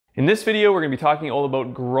In this video, we're going to be talking all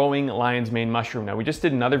about growing lion's mane mushroom. Now, we just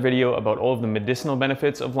did another video about all of the medicinal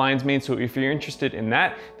benefits of lion's mane, so if you're interested in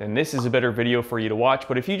that, then this is a better video for you to watch.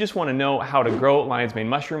 But if you just want to know how to grow lion's mane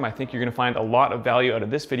mushroom, I think you're going to find a lot of value out of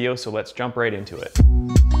this video, so let's jump right into it.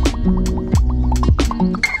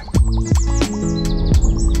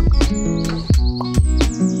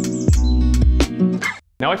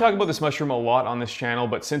 Now, I talk about this mushroom a lot on this channel,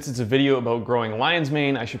 but since it's a video about growing lion's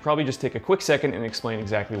mane, I should probably just take a quick second and explain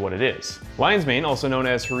exactly what it is. Lion's mane, also known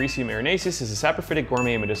as Hericium erinaceus, is a saprophytic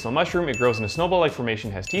gourmet medicinal mushroom. It grows in a snowball-like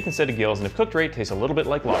formation, has teeth instead of gills, and if cooked right, tastes a little bit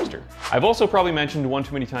like lobster. I've also probably mentioned one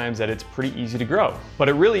too many times that it's pretty easy to grow, but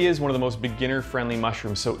it really is one of the most beginner-friendly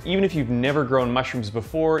mushrooms, so even if you've never grown mushrooms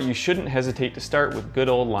before, you shouldn't hesitate to start with good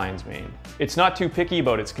old lion's mane. It's not too picky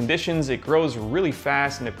about its conditions, it grows really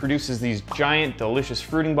fast, and it produces these giant, delicious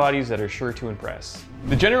fruiting bodies that are sure to impress.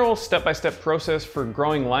 The general step-by-step process for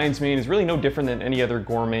growing lion's mane is really no different than any other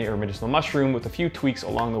gourmet or medicinal mushroom, with a few tweaks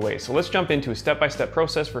along the way. So let's jump into a step-by-step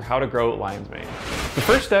process for how to grow lion's mane. The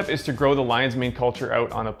first step is to grow the lion's mane culture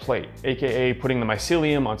out on a plate, aka putting the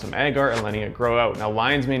mycelium on some agar and letting it grow out. Now,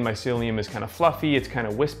 lion's mane mycelium is kind of fluffy, it's kind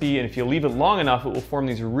of wispy, and if you leave it long enough, it will form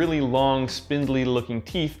these really long, spindly looking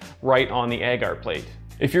teeth right on the agar plate.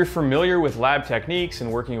 If you're familiar with lab techniques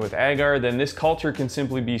and working with agar, then this culture can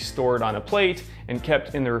simply be stored on a plate and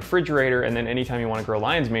kept in the refrigerator, and then anytime you want to grow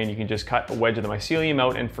lion's mane, you can just cut a wedge of the mycelium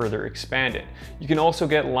out and further expand it. You can also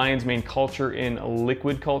get lion's mane culture in a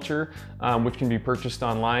liquid culture, which can be purchased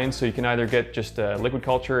online. So you can either get just a liquid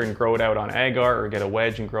culture and grow it out on agar, or get a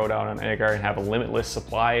wedge and grow it out on agar and have a limitless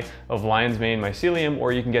supply of lion's mane mycelium,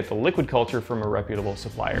 or you can get the liquid culture from a reputable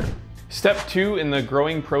supplier. Step 2 in the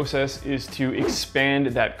growing process is to expand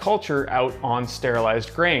that culture out on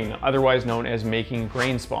sterilized grain, otherwise known as making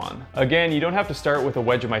grain spawn. Again, you don't have to start with a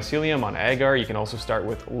wedge of mycelium on agar, you can also start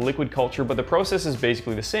with liquid culture, but the process is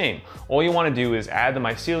basically the same. All you want to do is add the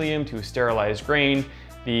mycelium to a sterilized grain.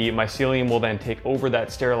 The mycelium will then take over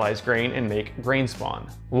that sterilized grain and make grain spawn.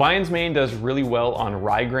 Lion's mane does really well on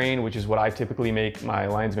rye grain, which is what I typically make my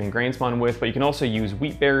lion's mane grain spawn with, but you can also use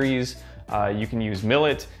wheat berries, you can use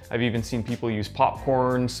millet. I've even seen people use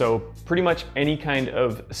popcorn, so pretty much any kind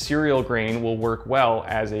of cereal grain will work well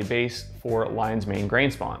as a base for lion's mane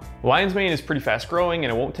grain spawn. Lion's mane is pretty fast growing,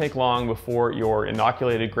 and it won't take long before your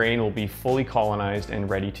inoculated grain will be fully colonized and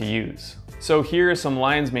ready to use. So here is some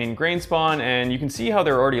lion's mane grain spawn, and you can see how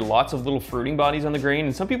there are already lots of little fruiting bodies on the grain,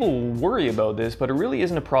 and some people will worry about this, but it really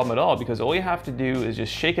isn't a problem at all, because all you have to do is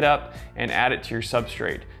just shake it up and add it to your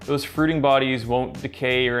substrate. Those fruiting bodies won't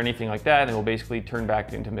decay or anything like that, and will basically turn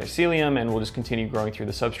back into mycelium and will just continue growing through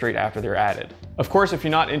the substrate after they're added. Of course, if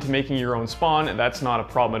you're not into making your own spawn, that's not a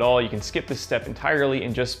problem at all. You can skip this step entirely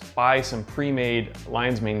and just buy some pre-made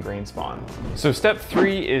lion's mane grain spawn. So step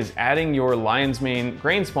 3 is adding your lion's mane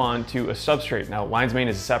grain spawn to a substrate. Now, lion's mane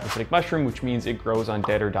is a saprophytic mushroom, which means it grows on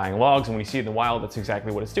dead or dying logs, and when you see it in the wild, that's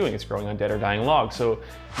exactly what it's doing. It's growing on dead or dying logs. So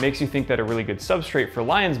it makes you think that a really good substrate for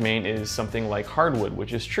lion's mane is something like hardwood,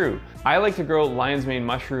 which is true. I like to grow lion's mane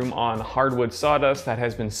mushroom on hardwood sawdust that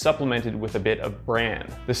has been supplemented with a bit of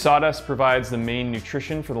bran. The sawdust provides the main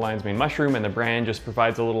nutrition for the lion's mane mushroom, and the bran just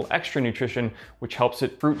provides a little extra nutrition, which helps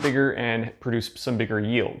it fruit bigger and produce some bigger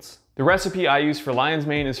yields. The recipe I use for lion's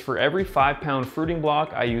mane is for every 5-pound fruiting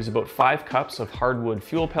block, I use about 5 cups of hardwood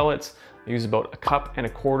fuel pellets. I use about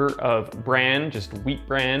 1.25 cups of bran, just wheat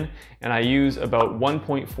bran, and I use about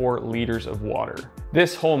 1.4 liters of water.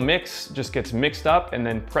 This whole mix just gets mixed up and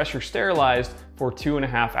then pressure sterilized for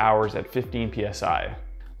 2.5 hours at 15 psi.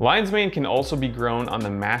 Lion's mane can also be grown on the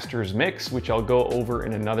master's mix, which I'll go over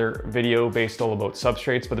in another video based all about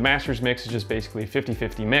substrates, but the master's mix is just basically a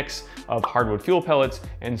 50-50 mix of hardwood fuel pellets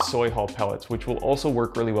and soy hull pellets, which will also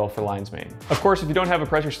work really well for lion's mane. Of course, if you don't have a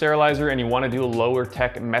pressure sterilizer and you want to do a lower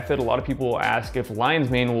tech method, a lot of people will ask if lion's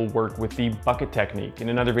mane will work with the bucket technique. In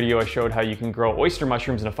another video, I showed how you can grow oyster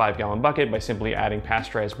mushrooms in a 5-gallon bucket by simply adding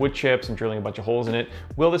pasteurized wood chips and drilling a bunch of holes in it.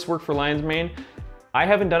 Will this work for lion's mane? I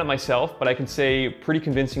haven't done it myself, but I can say pretty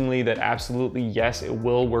convincingly that absolutely yes, it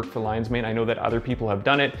will work for lion's mane. I know that other people have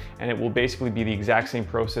done it, and it will basically be the exact same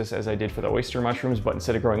process as I did for the oyster mushrooms, but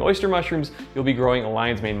instead of growing oyster mushrooms, you'll be growing a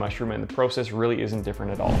lion's mane mushroom, and the process really isn't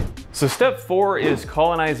different at all. So step 4 is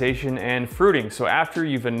colonization and fruiting. So after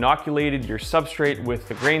you've inoculated your substrate with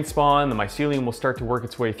the grain spawn, the mycelium will start to work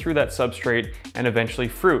its way through that substrate and eventually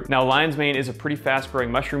fruit. Now, lion's mane is a pretty fast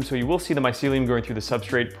growing mushroom, so you will see the mycelium going through the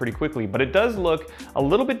substrate pretty quickly, but it does look a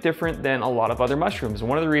little bit different than a lot of other mushrooms. And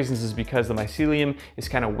one of the reasons is because the mycelium is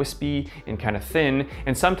kind of wispy and kind of thin,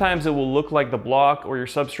 and sometimes it will look like the block or your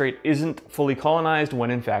substrate isn't fully colonized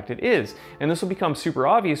when in fact it is. And this will become super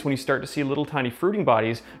obvious when you start to see little tiny fruiting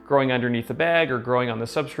bodies growing underneath the bag or growing on the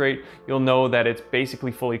substrate. You'll know that it's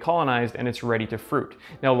basically fully colonized and it's ready to fruit.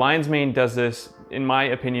 Now, lion's mane does this, in my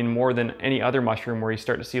opinion, more than any other mushroom, where you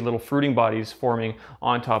start to see little fruiting bodies forming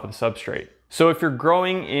on top of the substrate. So if you're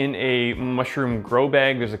growing in a mushroom grow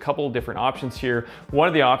bag, there's a couple of different options here. One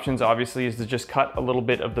of the options obviously is to just cut a little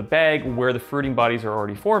bit of the bag where the fruiting bodies are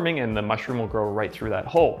already forming, and the mushroom will grow right through that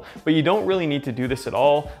hole. But you don't really need to do this at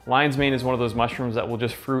all. Lion's mane is one of those mushrooms that will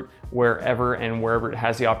just fruit wherever and wherever it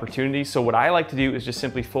has the opportunity. So what I like to do is just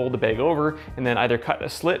simply fold the bag over and then either cut a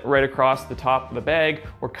slit right across the top of the bag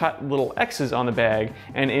or cut little X's on the bag,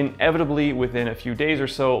 and inevitably within a few days or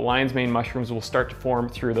so, lion's mane mushrooms will start to form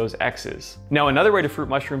through those X's. Now, another way to fruit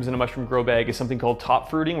mushrooms in a mushroom grow bag is something called top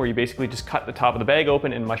fruiting, where you basically just cut the top of the bag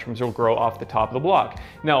open and mushrooms will grow off the top of the block.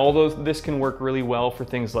 Now, although this can work really well for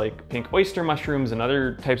things like pink oyster mushrooms and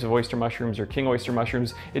other types of oyster mushrooms or king oyster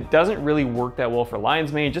mushrooms, it doesn't really work that well for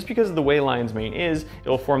lion's mane. Just because of the way lion's mane is,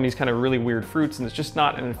 it'll form these kind of really weird fruits, and it's just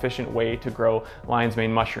not an efficient way to grow lion's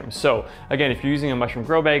mane mushrooms. So again, if you're using a mushroom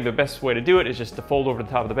grow bag, the best way to do it is just to fold over the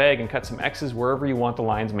top of the bag and cut some X's wherever you want the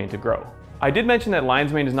lion's mane to grow. I did mention that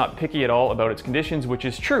lion's mane is not picky at all about its conditions, which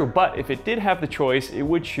is true, but if it did have the choice, it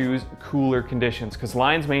would choose cooler conditions, because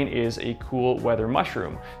lion's mane is a cool weather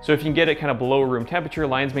mushroom. So if you can get it kind of below room temperature,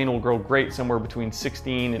 lion's mane will grow great somewhere between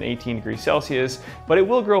 16 and 18 degrees Celsius, but it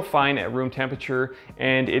will grow fine at room temperature,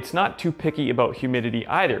 and it's not too picky about humidity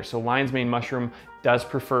either. So lion's mane mushroom does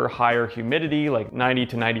prefer higher humidity, like 90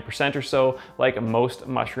 to 90% or so, like most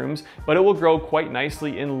mushrooms, but it will grow quite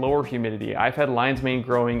nicely in lower humidity. I've had lion's mane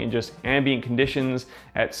growing in just ambient conditions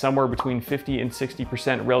at somewhere between 50 and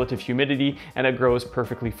 60% relative humidity, and it grows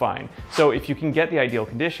perfectly fine. So if you can get the ideal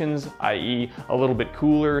conditions, i.e. a little bit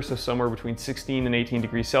cooler, so somewhere between 16 and 18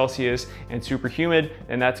 degrees Celsius, and super humid,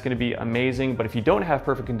 then that's gonna be amazing. But if you don't have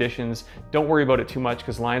perfect conditions, don't worry about it too much,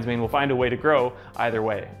 because lion's mane will find a way to grow either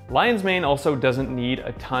way. Lion's mane also doesn't need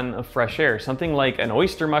a ton of fresh air. Something like an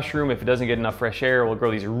oyster mushroom, if it doesn't get enough fresh air, will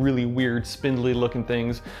grow these really weird spindly looking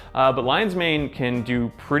things. But lion's mane can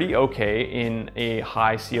do pretty okay in a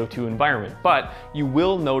high CO2 environment, but you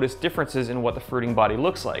will notice differences in what the fruiting body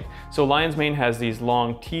looks like. So lion's mane has these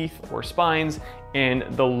long teeth or spines, and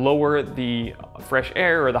the lower the fresh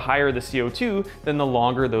air or the higher the CO2, then the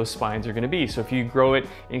longer those spines are gonna be. So if you grow it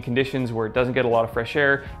in conditions where it doesn't get a lot of fresh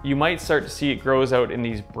air, you might start to see it grows out in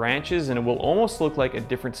these branches, and it will almost look like a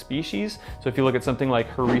different species. So if you look at something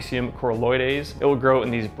like Hericium coralloides, it will grow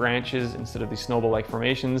in these branches instead of these snowball-like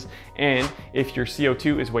formations. And if your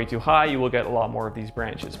CO2 is way too high, you will get a lot more of these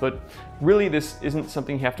branches. But really, this isn't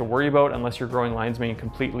something you have to worry about unless you're growing lion's mane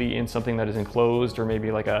completely in something that is enclosed, or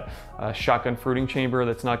maybe like a shotgun fruiting chamber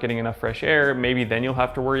that's not getting enough fresh air. Maybe then you'll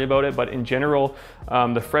have to worry about it, but in general,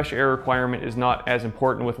 the fresh air requirement is not as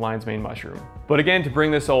important with lion's mane mushroom. But again, to bring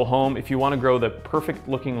this all home, if you want to grow the perfect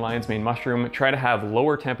looking lion's mane mushroom, try to have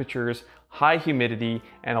lower temperatures, high humidity,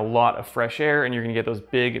 and a lot of fresh air, and you're gonna get those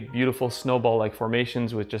big, beautiful snowball-like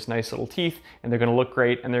formations with just nice little teeth, and they're gonna look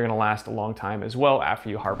great, and they're gonna last a long time as well after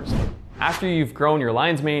you harvest them. After you've grown your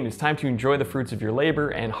lion's mane, it's time to enjoy the fruits of your labor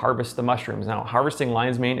and harvest the mushrooms. Now, harvesting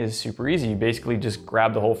lion's mane is super easy. You basically just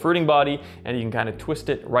grab the whole fruiting body and you can kind of twist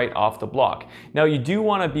it right off the block. Now, you do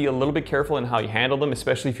want to be a little bit careful in how you handle them,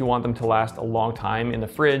 especially if you want them to last a long time in the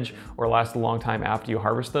fridge or last a long time after you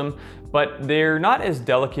harvest them. But they're not as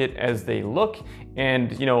delicate as they look.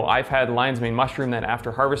 And you know, I've had lion's mane mushroom that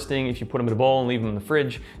after harvesting, if you put them in a bowl and leave them in the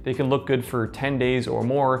fridge, they can look good for 10 days or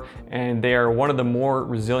more. And they are one of the more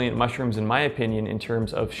resilient mushrooms, in my opinion, in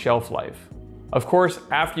terms of shelf life. Of course,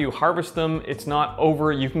 after you harvest them, it's not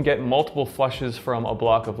over. You can get multiple flushes from a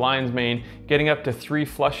block of lion's mane. Getting up to 3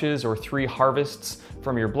 flushes or 3 harvests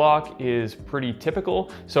from your block is pretty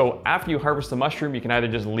typical. So after you harvest the mushroom, you can either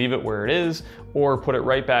just leave it where it is or put it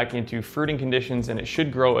right back into fruiting conditions, and it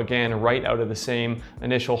should grow again right out of the same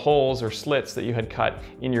initial holes or slits that you had cut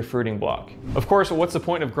in your fruiting block. Of course, what's the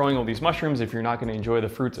point of growing all these mushrooms if you're not going to enjoy the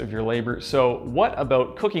fruits of your labor? So what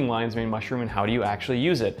about cooking lion's mane mushroom, and how do you actually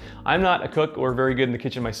use it? I'm not a cook or very good in the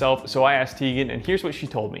kitchen myself, so I asked Tegan, and here's what she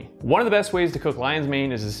told me. One of the best ways to cook lion's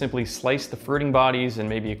mane is to simply slice the fruiting bodies in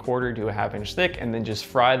maybe 1/4 to a 1/2 inch thick, and then just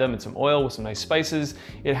fry them in some oil with some nice spices.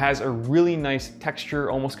 It has a really nice texture,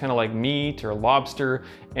 almost kind of like meat or lobster,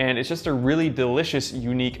 and it's just a really delicious,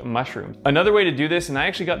 unique mushroom. Another way to do this, and I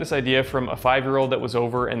actually got this idea from a 5-year-old that was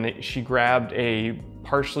over, and she grabbed a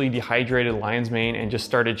partially dehydrated lion's mane and just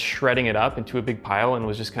started shredding it up into a big pile and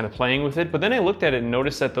was just kind of playing with it. But then I looked at it and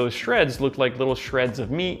noticed that those shreds looked like little shreds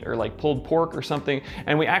of meat or like pulled pork or something.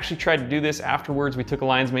 And we actually tried to do this afterwards. We took a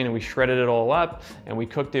lion's mane and we shredded it all up and we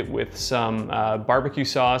cooked it with some barbecue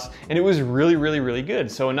sauce, and it was really, really, really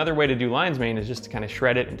good. So another way to do lion's mane is just to kind of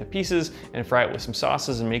shred it into pieces and fry it with some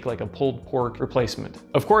sauces and make like a pulled pork replacement.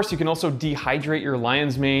 Of course, you can also dehydrate your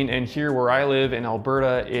lion's mane, and here where I live in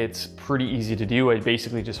Alberta, it's pretty easy to do. I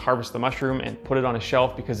basically just harvest the mushroom and put it on a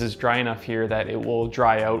shelf because it's dry enough here that it will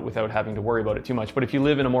dry out without having to worry about it too much. But if you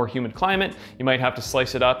live in a more humid climate, you might have to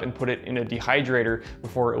slice it up and put it in a dehydrator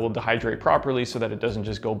before it will dehydrate properly so that it doesn't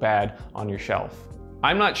just go bad on your shelf.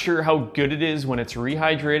 I'm not sure how good it is when it's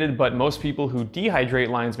rehydrated, but most people who dehydrate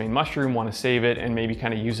lion's mane mushroom want to save it and maybe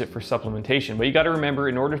kind of use it for supplementation. But you got to remember,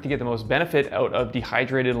 in order to get the most benefit out of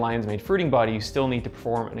dehydrated lion's mane fruiting body, you still need to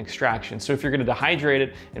perform an extraction. So if you're going to dehydrate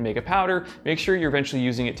it and make a powder, make sure you're eventually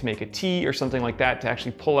using it to make a tea or something like that to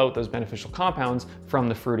actually pull out those beneficial compounds from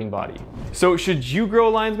the fruiting body. So should you grow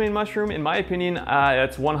lion's mane mushroom? In my opinion,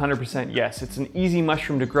 that's 100% yes. It's an easy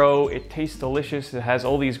mushroom to grow. It tastes delicious. It has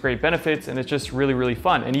all these great benefits, and it's just really, really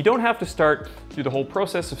fun. And you don't have to start through the whole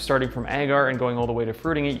process of starting from agar and going all the way to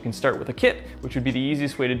fruiting it. You can start with a kit, which would be the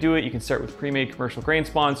easiest way to do it. You can start with pre-made commercial grain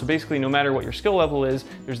spawn. So basically, no matter what your skill level is,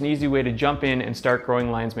 there's an easy way to jump in and start growing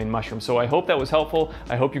lion's mane mushroom. So I hope that was helpful.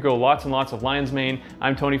 I hope you grow lots and lots of lion's mane.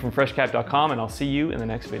 I'm Tony from freshcap.com, and I'll see you in the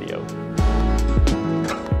next video.